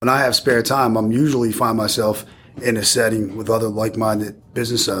When I have spare time, I'm usually find myself in a setting with other like-minded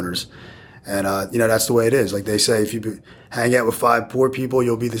business owners. And, that's the way it is. Like they say, if you hang out with 5 poor people,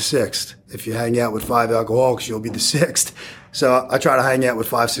 you'll be the 6th. If you hang out with 5 alcoholics, you'll be the 6th. So I try to hang out with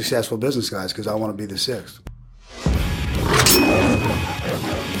 5 successful business guys because I want to be the 6th.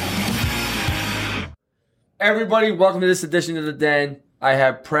 Everybody, welcome to this edition of The Den. I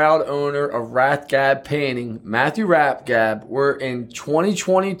have proud owner of Rathgeb Painting, Matthew Rathgeb. We're in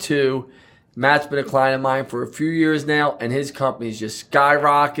 2022. Matt's been a client of mine for a few years now, and his company's just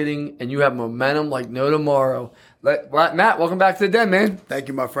skyrocketing, and you have momentum like no tomorrow. Matt, welcome back to The Den, man. Thank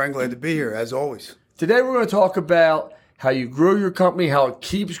you, my friend. Glad to be here, as always. Today we're going to talk about how you grew your company, how it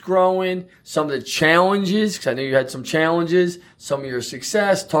keeps growing, some of the challenges, because I know you had some challenges, some of your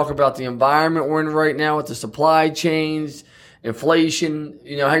success, talk about the environment we're in right now with the supply chains, inflation,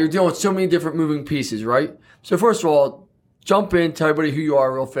 how you're dealing with so many different moving pieces, right? So first of all, jump in, tell everybody who you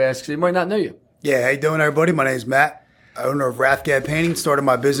are real fast, because they might not know you. Yeah, how you doing, everybody? My name is Matt, owner of Rathgeb Painting. Started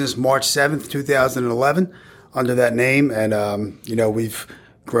my business March 7th, 2011 under that name, and, we've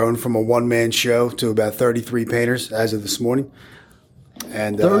grown from a one-man show to about 33 painters as of this morning.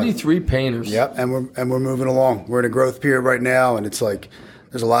 And 33 painters. Yep, and we're moving along. We're in a growth period right now, and it's like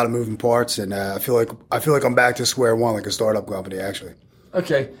there's a lot of moving parts, and I feel like I'm back to square one, like a startup company, actually.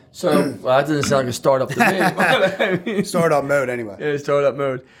 Okay, so that doesn't sound like a startup to me. Startup mode, anyway. Yeah, startup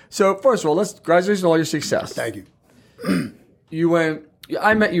mode. So first of all, let's congratulations on all your success. Thank you.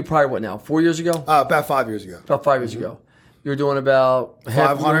 I met you probably, what now, 4 years ago? About 5 years ago. About 5 years ago. You were doing about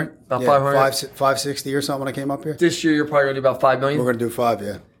 500? About yeah, 500? 560 or something when I came up here. This year you're probably going to do about $5 million? We're going to do 5, yeah.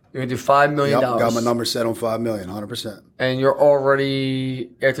 You're going to do $5 million. Yep, got my number set on $5 million, 100%. And you're already,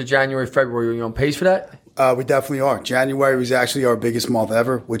 after January, February, you're on pace for that? We definitely are. January was actually our biggest month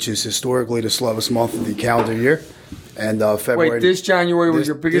ever, which is historically the slowest month of the calendar year. And February. Wait, this January was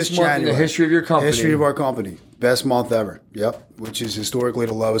your biggest month in the history of your company? History of our company. Best month ever. Yep. Which is historically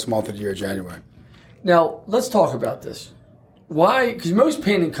the lowest month of the year, January. Now, let's talk about this. Why? Because most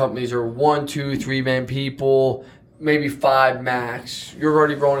painting companies are 1, 2, 3-man people, maybe 5 max. You're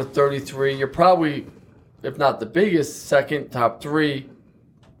already growing to 33. You're probably, if not the biggest, second, top 3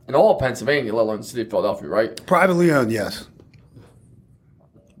 in all of Pennsylvania, let alone the city of Philadelphia, right? Privately owned, yes.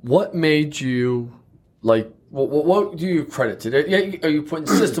 What made you, what do you credit to? Are you putting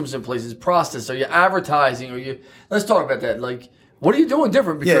systems in place, process? Are you advertising? Let's talk about that. What are you doing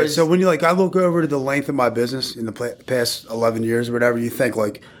different? Because so when I look over to the length of my business in the past 11 years or whatever, you think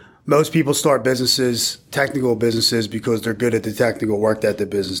most people start businesses, technical businesses, because they're good at the technical work that the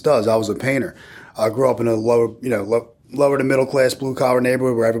business does. I was a painter. I grew up in a lower to middle class blue collar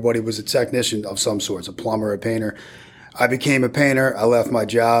neighborhood where everybody was a technician of some sorts, a plumber, a painter. I became a painter. I left my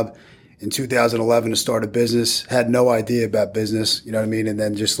job in 2011 to start a business. Had no idea about business, you know what I mean? And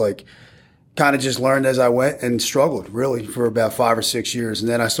then just kind of just learned as I went and struggled really for about 5 or 6 years. And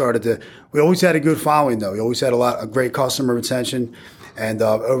then I started we always had a good following though. We always had a great customer retention. And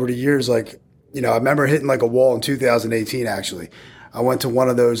over the years, I remember hitting a wall in 2018 actually. I went to one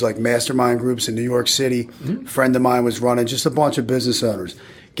of those mastermind groups in New York City. Mm-hmm. A friend of mine was running, just a bunch of business owners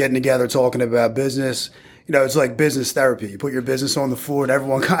getting together, talking about business. It's like business therapy. You put your business on the floor and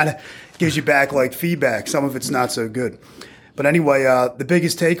everyone kind of gives you back feedback. Some of it's not so good. But anyway, the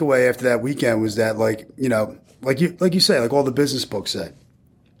biggest takeaway after that weekend was that, like you say, all the business books say,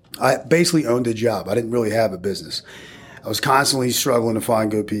 I basically owned a job. I didn't really have a business. I was constantly struggling to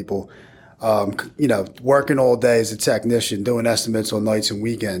find good people, working all day as a technician, doing estimates on nights and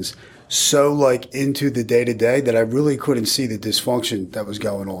weekends, so into the day-to-day that I really couldn't see the dysfunction that was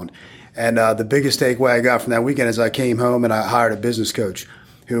going on. And the biggest takeaway I got from that weekend is I came home and I hired a business coach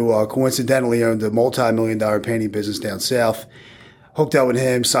who coincidentally owned a multi-million-dollar painting business down south. Hooked up with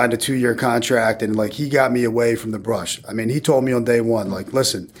him, signed a 2-year contract, and he got me away from the brush. I mean, he told me on day one,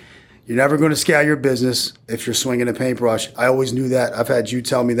 listen, you're never going to scale your business if you're swinging a paintbrush. I always knew that. I've had you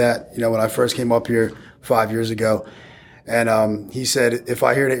tell me that, when I first came up here 5 years ago. And he said, if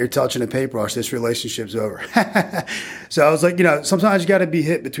I hear that you're touching a paintbrush, this relationship's over. So I was like, sometimes you got to be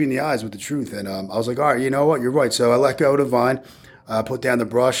hit between the eyes with the truth. And I was like, all right, you know what? You're right. So I let go of the vine, put down the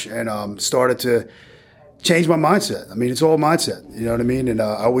brush, and started to change my mindset. I mean, it's all mindset. You know what I mean? And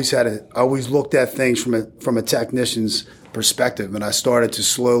I always looked at things from a technician's perspective. And I started to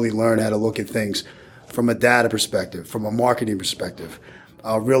slowly learn how to look at things from a data perspective, from a marketing perspective,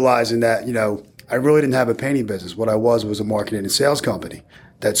 realizing that, I really didn't have a painting business. What I was a marketing and sales company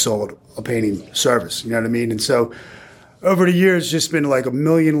that sold a painting service. You know what I mean? And so over the years, just been a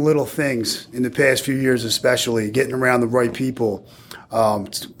million little things in the past few years, especially getting around the right people,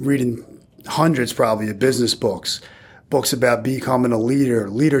 reading hundreds probably of business books, books about becoming a leader,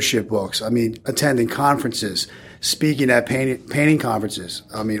 leadership books. I mean, attending conferences, speaking at painting conferences.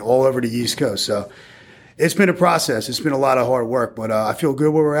 I mean, all over the East Coast. So it's been a process. It's been a lot of hard work, but I feel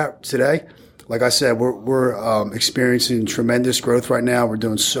good where we're at today. Like I said, we're experiencing tremendous growth right now. We're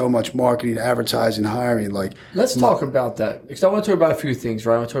doing so much marketing, advertising, hiring. Let's talk about that, because I want to talk about a few things,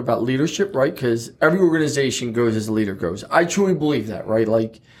 right? I want to talk about leadership, right? Because every organization goes as the leader goes. I truly believe that, right?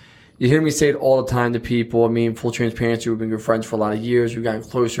 Like, you hear me say it all the time to people. I mean, full transparency, we've been good friends for a lot of years. We've gotten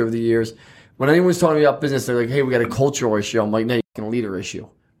closer over the years. When anyone's talking about business, they're like, hey, we got a cultural issue. I'm like, no, you're a leader issue,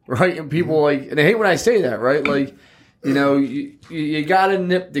 right? And people and they hate when I say that, right? Like, you know, you got to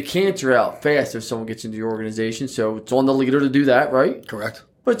nip the cancer out fast if someone gets into your organization. So it's on the leader to do that, right? Correct.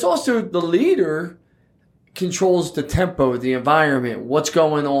 But it's also the leader controls the tempo, the environment, what's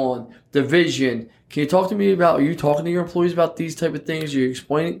going on, the vision. Can you talk to me about, are you talking to your employees about these type of things? Are you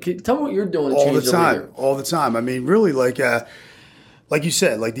explaining? Tell me what you're doing to change the leader. All the time. I mean, really, like you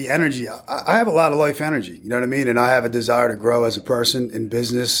said, like the energy. I have a lot of life energy, you know what I mean? And I have a desire to grow as a person in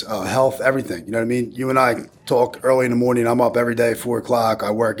business, health, everything. You know what I mean? You and I talk early in the morning. I'm up every day at 4 o'clock.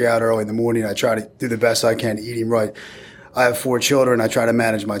 I work out early in the morning. I try to do the best I can, eating right. I have 4 children. I try to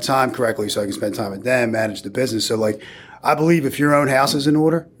manage my time correctly so I can spend time with them, manage the business. So, like, I believe if your own house is in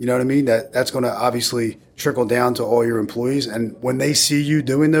order, you know what I mean, that's going to obviously trickle down to all your employees. And when they see you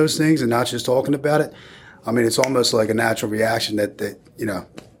doing those things and not just talking about it, I mean, it's almost like a natural reaction that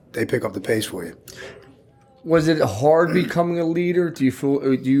they pick up the pace for you. Was it hard becoming a leader? Do you feel,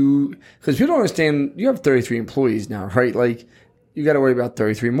 because people don't understand, you have 33 employees now, right? Like, you got to worry about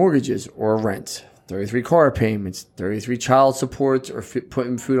 33 mortgages or rent, 33 car payments, 33 child supports, or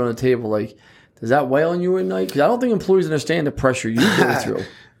putting food on the table. Like, does that weigh on you at night? Because I don't think employees understand the pressure you go through.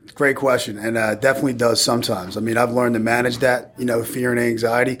 Great question, and definitely does sometimes. I mean, I've learned to manage that, fear and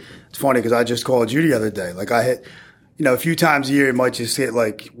anxiety. It's funny because I just called you the other day. Like, I hit, a few times a year, it might just hit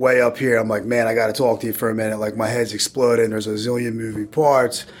like way up here. I'm like, man, I got to talk to you for a minute. Like, my head's exploding. There's a zillion moving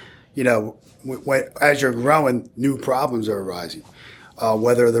parts. As you're growing, new problems are arising.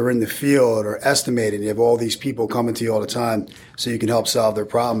 Whether they're in the field or estimating, you have all these people coming to you all the time so you can help solve their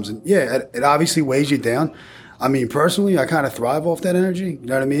problems. And yeah, it obviously weighs you down. I mean, personally, I kind of thrive off that energy. You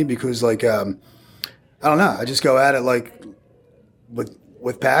know what I mean? Because, like, I don't know. I just go at it, like,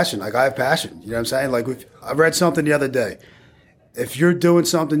 with passion. Like, I have passion. You know what I'm saying? Like, I read something the other day. If you're doing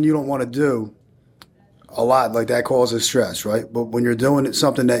something you don't want to do a lot, like, that causes stress, right? But when you're doing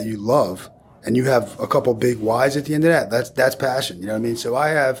something that you love and you have a couple big whys at the end of that, that's passion. You know what I mean? So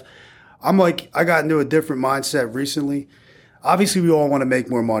I got into a different mindset recently. Obviously, we all want to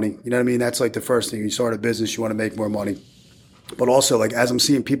make more money. You know what I mean? That's like the first thing. You start a business, you want to make more money. But also, like, as I'm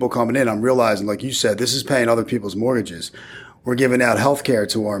seeing people coming in, I'm realizing, like you said, this is paying other people's mortgages. We're giving out health care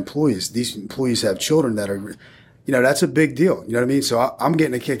to our employees. These employees have children that are, that's a big deal. You know what I mean? So I'm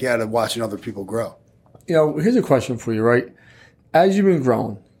getting a kick out of watching other people grow. Here's a question for you, right? As you've been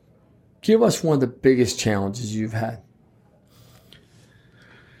growing, give us one of the biggest challenges you've had.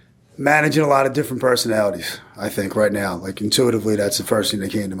 Managing a lot of different personalities, I think, right now. Like, intuitively, that's the first thing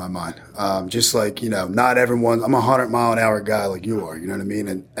that came to my mind. Just like, not everyone, I'm a 100-mile-an-hour guy like you are, you know what I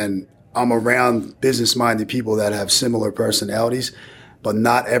mean? And I'm around business-minded people that have similar personalities, but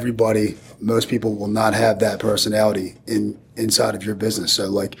not everybody, most people will not have that personality inside of your business. So,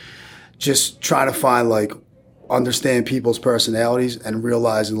 like, just trying to find, like, understand people's personalities and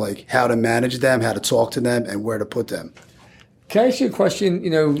realizing, like, how to manage them, how to talk to them, and where to put them. Can I ask you a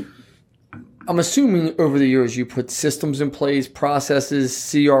question? I'm assuming over the years you put systems in place, processes,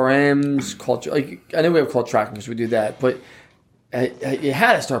 CRMs, culture. Like, I know we have call tracking because we do that, but you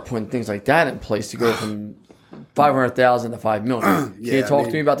had to start putting things like that in place to go from 500,000 to 5 million. Can you talk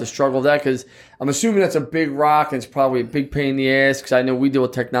to me about the struggle of that? Because I'm assuming that's a big rock and it's probably a big pain in the ass. Because I know we deal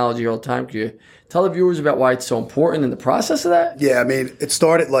with technology all the time. Can you tell the viewers about why it's so important in the process of that? Yeah, I mean, it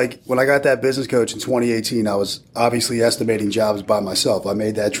started like when I got that business coach in 2018. I was obviously estimating jobs by myself. I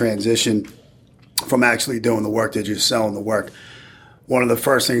made that transition from actually doing the work to just selling the work. One of the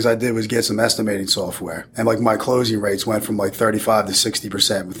first things I did was get some estimating software. And like my closing rates went from like 35 to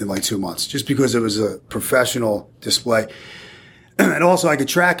 60% within like 2 months, just because it was a professional display. And also I could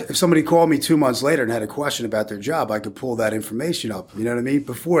track, if somebody called me 2 months later and had a question about their job, I could pull that information up. You know what I mean?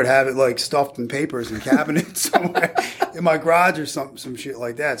 Before I'd have it like stuffed in papers and cabinets somewhere in my garage or some shit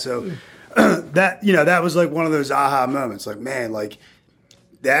like that. So that was like one of those aha moments. Like, man, like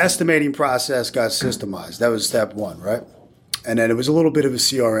the estimating process got systemized. That was step one, right? And then it was a little bit of a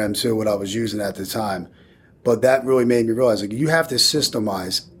CRM too, what I was using at the time. But that really made me realize, like, you have to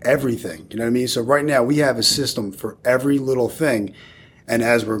systemize everything. You know what I mean? So right now we have a system for every little thing. And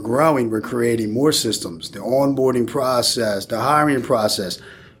as we're growing, we're creating more systems, the onboarding process, the hiring process.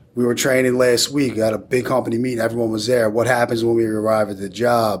 We were training last week at a big company meeting. Everyone was there. What happens when we arrive at the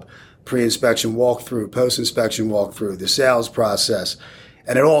job? Pre-inspection walkthrough, post-inspection walkthrough, the sales process.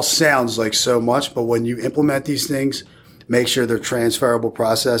 And it all sounds like so much, but when you implement these things, make sure they're transferable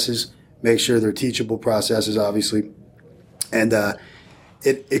processes, make sure they're teachable processes, obviously. And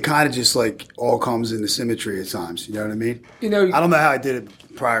it kind of just like all comes into symmetry at times. You know what I mean? You know, I don't know how I did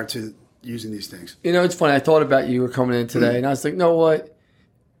it prior to using these things. You know, it's funny. I thought about you were coming in today, and I was like, you know what?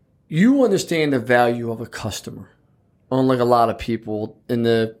 You understand the value of a customer, unlike a lot of people in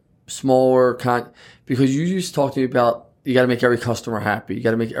the smaller because you just talked to me about you got to make every customer happy. You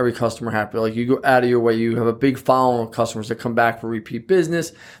got to make every customer happy. Like you go out of your way. You have a big following of customers that come back for repeat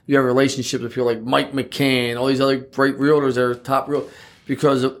business. You have relationships with people like Mike McCann, all these other great realtors that are top real.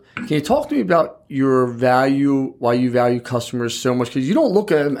 Can you talk to me about your value, why you value customers so much? Because you don't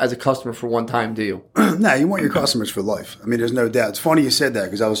look at them as a customer for one time, do you? No, you want your customers for life. I mean, there's no doubt. It's funny you said that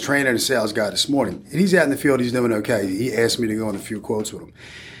because I was training a sales guy this morning. And he's out in the field. He's doing okay. He asked me to go on a few quotes with him.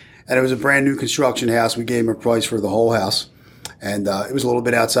 And it was a brand new construction house. We gave him a price for the whole house. And it was a little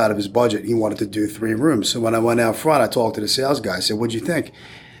bit outside of his budget. He wanted to do 3 rooms. So when I went out front, I talked to the sales guy. I said, what'd you think?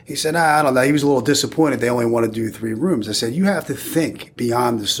 He said, I don't know. He was a little disappointed. They only want to do 3 rooms. I said, you have to think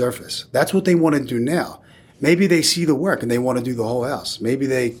beyond the surface. That's what they want to do now. Maybe they see the work and they want to do the whole house. Maybe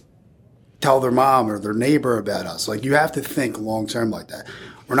they tell their mom or their neighbor about us. Like, you have to think long term like that.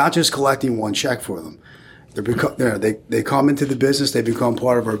 We're not just collecting one check for them. They come into the business. They become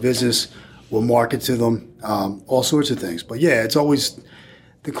part of our business. We'll market to them, all sorts of things. But yeah, it's always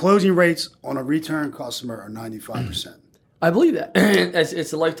the closing rates on a return customer are 95%. I believe that.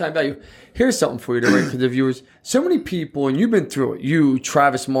 It's a lifetime value. Here's something for you to write for the viewers. So many people, and you've been through it. You,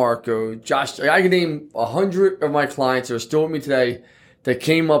 Travis Marco, Josh. I can name 100 of my clients that are still with me today that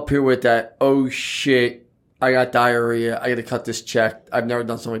came up here with that, oh shit, I got diarrhea. I got to cut this check. I've never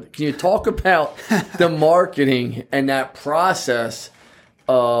done something like that. Can you talk about the marketing and that process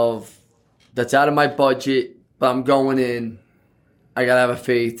of that's out of my budget, but I'm going in. I got to have a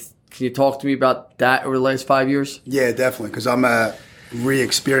faith. Can you talk to me about that over the last 5 years? Yeah, definitely, because I'm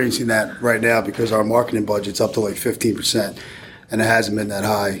re-experiencing that right now because our marketing budget's up to like 15%, and it hasn't been that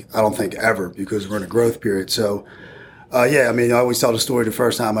high, I don't think, ever, because we're in a growth period. So, yeah, I mean, I always tell the story the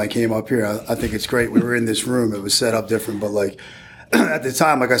first time I came up here. I think it's great. We were in this room. It was set up different, but like at the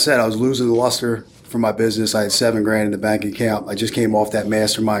time, like I said, I was losing the luster for my business. I had $7,000 in the bank account. I just came off that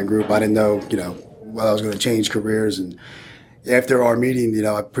mastermind group. I didn't know, well, I was going to change careers. And after our meeting,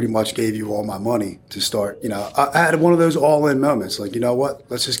 I pretty much gave you all my money to start. I had one of those all-in moments. Like, you know what?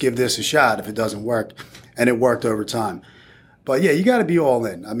 Let's just give this a shot if it doesn't work. And it worked over time. But yeah, you got to be all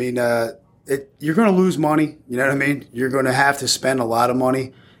in. I mean, you're going to lose money. You know what I mean? You're going to have to spend a lot of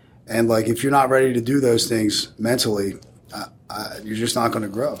money. And like, if you're not ready to do those things mentally, you're just not going to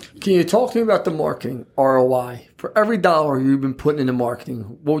grow. Can you talk to me about the marketing ROI? For every dollar you've been putting into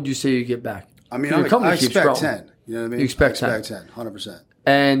marketing, what would you say you get back? I mean, I expect 10. You know what I mean? You expect 10, 100%.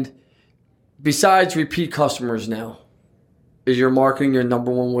 And besides repeat customers now, is your marketing your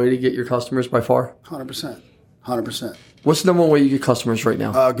number one way to get your customers by far? 100%. What's the number one way you get customers right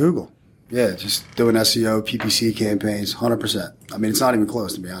now? Google. Yeah, just doing SEO, PPC campaigns, 100%. I mean, it's not even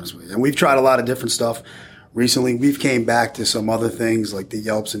close, to be honest with you. And we've tried a lot of different stuff. Recently, we've came back to some other things like the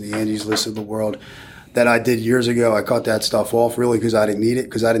Yelps and the Angie's List of the world that I did years ago. I cut that stuff off really because I didn't need it,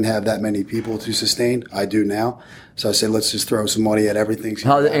 because I didn't have that many people to sustain. I do now. So I said, let's just throw some money at everything.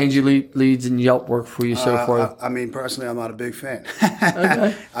 How did Angie leads and Yelp work for you so far? I mean, personally, I'm not a big fan.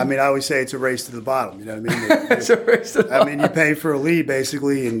 Okay. I mean, I always say it's a race to the bottom. You know what I mean? It's a race to the bottom. I mean, you pay for a lead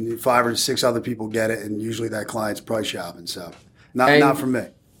basically, and 5 or 6 other people get it, and usually that client's price shopping. So not for me.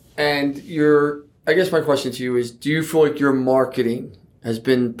 And I guess my question to you is, do you feel like your marketing has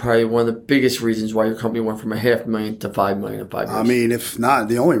been probably one of the biggest reasons why your company went from $500,000 to $5 million in 5 years? I mean, if not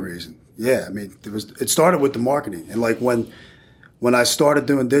the only reason. Yeah, I mean, it started with the marketing. And like when I started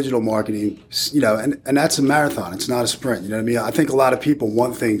doing digital marketing, and that's a marathon. It's not a sprint. You know what I mean? I think a lot of people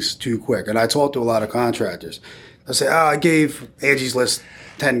want things too quick. And I talk to a lot of contractors. I say, I gave Angie's List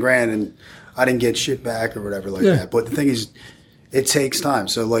 $10,000 and I didn't get shit back or whatever like that. But the thing is, it takes time.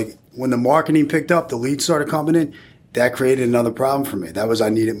 So like when the marketing picked up, the leads started coming in. That created another problem for me. That was I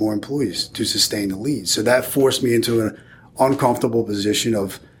needed more employees to sustain the leads. So that forced me into an uncomfortable position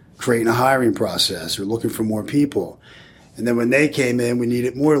of creating a hiring process or looking for more people. And then when they came in, we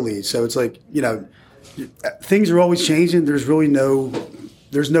needed more leads. So it's like, things are always changing. There's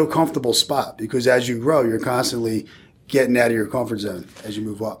no comfortable spot because as you grow, you're constantly getting out of your comfort zone as you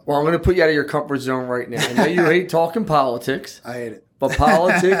move up. Well, I'm going to put you out of your comfort zone right now. I know you hate talking politics. I hate it. but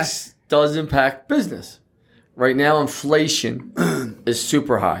politics does impact business. Right now, inflation is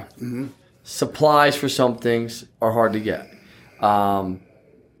super high. Mm-hmm. Supplies for some things are hard to get.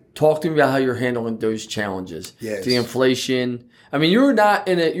 Talk to me about how you're handling those challenges. Yes. The inflation. I mean, you're in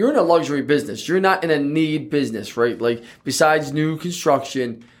a luxury business. You're not in a need business, right? Like, besides new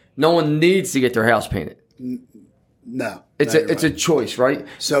construction, no one needs to get their house painted. No. It's a choice, right?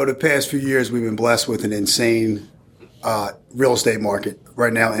 So the past few years, we've been blessed with an insane real estate market.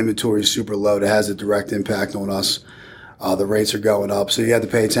 Right now, inventory is super low. That has a direct impact on us. The rates are going up. So you have to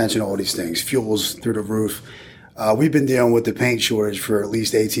pay attention to all these things. Fuel's through the roof. We've been dealing with the paint shortage for at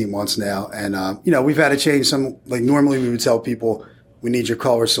least 18 months now. And, we've had to change some. Like, normally we would tell people, we need your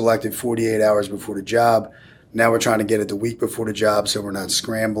color selected 48 hours before the job. Now we're trying to get it the week before the job so we're not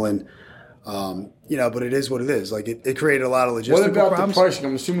scrambling. But it is what it is. Like, it created a lot of logistical problems. What about the pricing?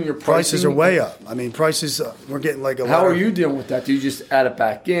 I'm assuming your prices are way up. I mean, prices, we're getting like a lot. How are you dealing with that? Do you just add it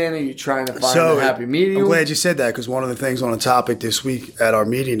back in? Are you trying to find a happy medium? I'm glad you said that, because one of the things on the topic this week at our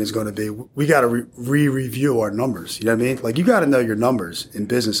meeting is going to be, we got to re-review our numbers. You know what I mean? Like, you got to know your numbers in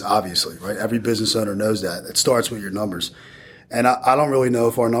business, obviously, right? Every business owner knows that. It starts with your numbers. And I don't really know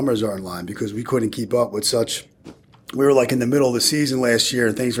if our numbers are in line, because we couldn't keep up with we were like in the middle of the season last year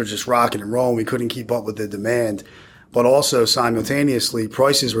and things were just rocking and rolling. We couldn't keep up with the demand, but also simultaneously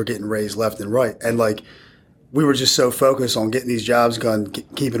prices were getting raised left and right. And like, we were just so focused on getting these jobs done,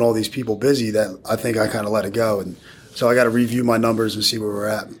 keeping all these people busy, that I think I kind of let it go. And so I got to review my numbers and see where we're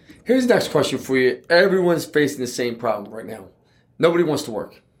at. Here's the next question for you. Everyone's facing the same problem right now. Nobody wants to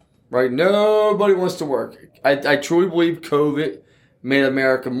work, right? Nobody wants to work. I truly believe COVID made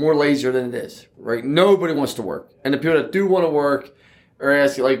America more lazier than it is, right? Nobody wants to work. And the people that do want to work are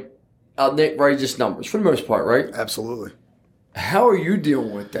asking, like, outrageous numbers for the most part, right? Absolutely. How are you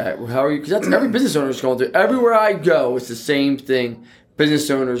dealing with that? How are you? Because that's every business owner is going through. Everywhere I go, it's the same thing. Business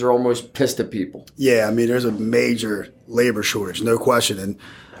owners are almost pissed at people. Yeah, I mean, there's a major labor shortage, no question. And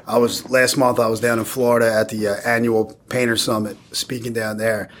last month I was down in Florida at the annual Painter Summit, speaking down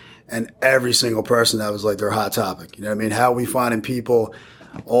there. And every single person, that was like their hot topic. You know what I mean? How are we finding people?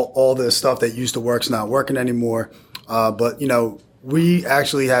 All the stuff that used to work's not working anymore. But we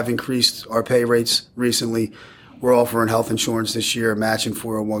actually have increased our pay rates recently. We're offering health insurance this year, matching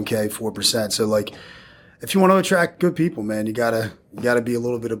 401k 4%. So like, if you want to attract good people, man, you gotta be a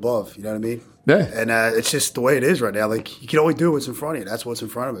little bit above. You know what I mean? Yeah. And it's just the way it is right now. Like, you can only do what's in front of you. That's what's in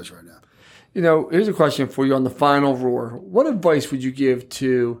front of us right now. Here's a question for you on the final roar. What advice would you give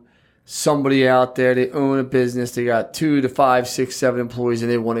to somebody out there? They own a business, they got 2 to 5, 6, 7 employees,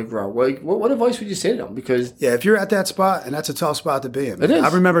 and they want to grow. What advice would you say to them? Because if you're at that spot, and that's a tough spot to be in. It is. I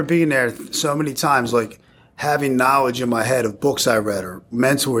remember being there so many times, like having knowledge in my head of books I read, or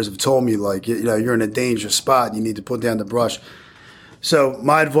mentors have told me, like, you're in a dangerous spot. You need to put down the brush. So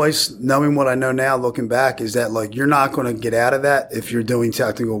my advice, knowing what I know now, looking back, is that like, you're not going to get out of that if you're doing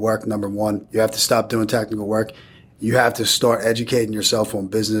technical work. Number one, you have to stop doing technical work. You have to start educating yourself on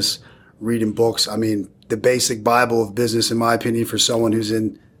business, reading books. I mean, the basic Bible of business, in my opinion, for someone who's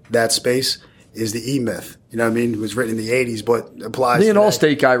in that space, is the E-Myth. You know what I mean? It was written in the 80s, but applies. An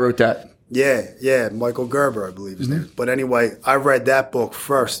Allstate guy wrote that. Yeah, Michael Gerber, I believe his name. But anyway, I read that book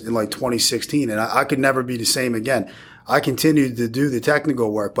first in like 2016, and I could never be the same again. I continued to do the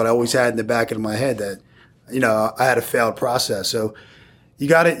technical work, but I always had in the back of my head that, I had a failed process. So you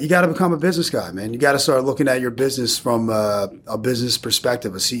got to become a business guy, man. You got to start looking at your business from a business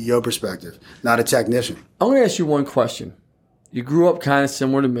perspective, a CEO perspective, not a technician. I'm going to ask you one question. You grew up kind of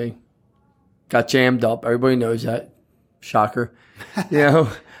similar to me. Got jammed up. Everybody knows that. Shocker. You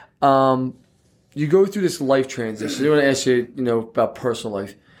go through this life transition. I want to ask you, about personal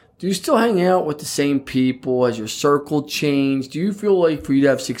life. Do you still hang out with the same people? Has your circle changed? Do you feel like for you to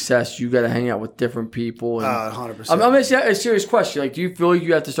have success, you got to hang out with different people? 100%. I'm asking a serious question. Like, do you feel like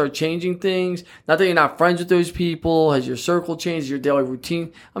you have to start changing things? Not that you're not friends with those people. Has your circle changed? Your daily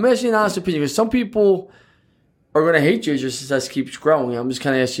routine? I'm asking an honest opinion, because some people are going to hate you as your success keeps growing. I'm just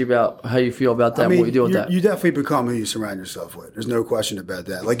kind of asking you about how you feel about that and what you do with that. You definitely become who you surround yourself with. There's no question about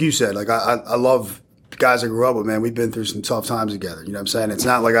that. Like you said, like I love the guys I grew up with, man. We've been through some tough times together. You know what I'm saying? It's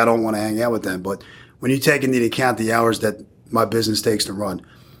not like I don't want to hang out with them, but when you take into account the hours that my business takes to run,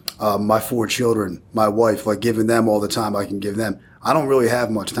 my 4 children, my wife, like giving them all the time I can give them, I don't really have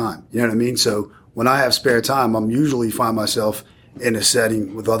much time. You know what I mean? So when I have spare time, I'm usually find myself in a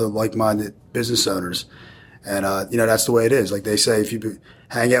setting with other like-minded business owners. And, that's the way it is. Like they say, if you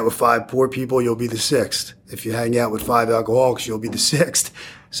hang out with 5 poor people, you'll be the 6th. If you hang out with 5 alcoholics, you'll be the 6th.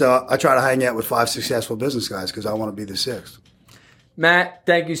 So I try to hang out with 5 successful business guys because I want to be the 6th. Matt,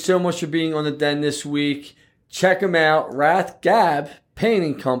 thank you so much for being on the Den this week. check him out. Rathgeb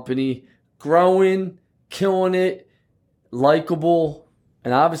Painting Company, growing, killing it, likable,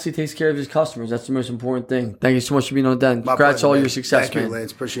 and obviously takes care of his customers. That's the most important thing. Thank you so much for being on the den. Congrats on all your success, man. Thank you,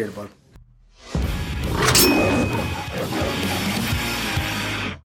 Lance. Appreciate it, bud.